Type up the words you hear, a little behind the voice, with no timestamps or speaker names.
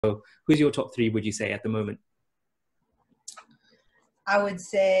who's your top three, would you say, at the moment? I would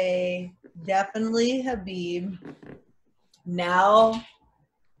say definitely Khabib. Now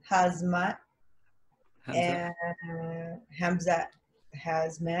Khamzat and Khamzat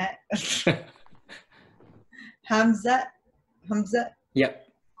has met. Khamzat. Yep.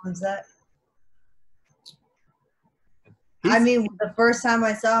 Khamzat. I mean, the first time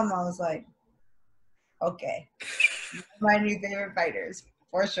I saw him, I was like, okay, my new favorite fighters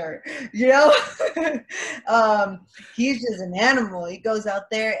for sure. You know, he's just an animal. He goes out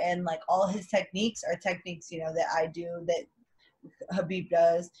there and like all his techniques are techniques, you know, that I do, that Khabib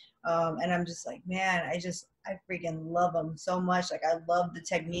does. And I'm just like, man, I freaking love him so much. Like, I love the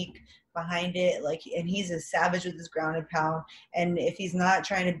technique behind it. Like, and he's a savage with his ground and pound. And if he's not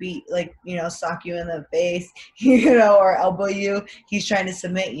trying to beat, like, you know, sock you in the face, you know, or elbow you, he's trying to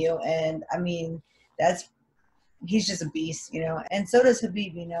submit you. And I mean, he's just a beast, you know. And so does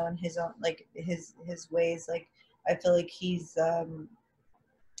Khabib, you know, in his own, like, his ways. Like, I feel like he's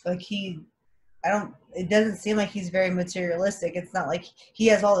it doesn't seem like he's very materialistic. It's not like he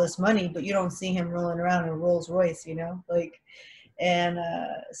has all this money, but you don't see him rolling around in a Rolls Royce, you know, like, and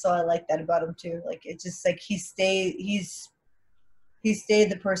so I like that about him too. Like, it's just like he stayed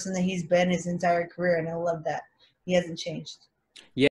the person that he's been his entire career, and I love that he hasn't changed. Yeah.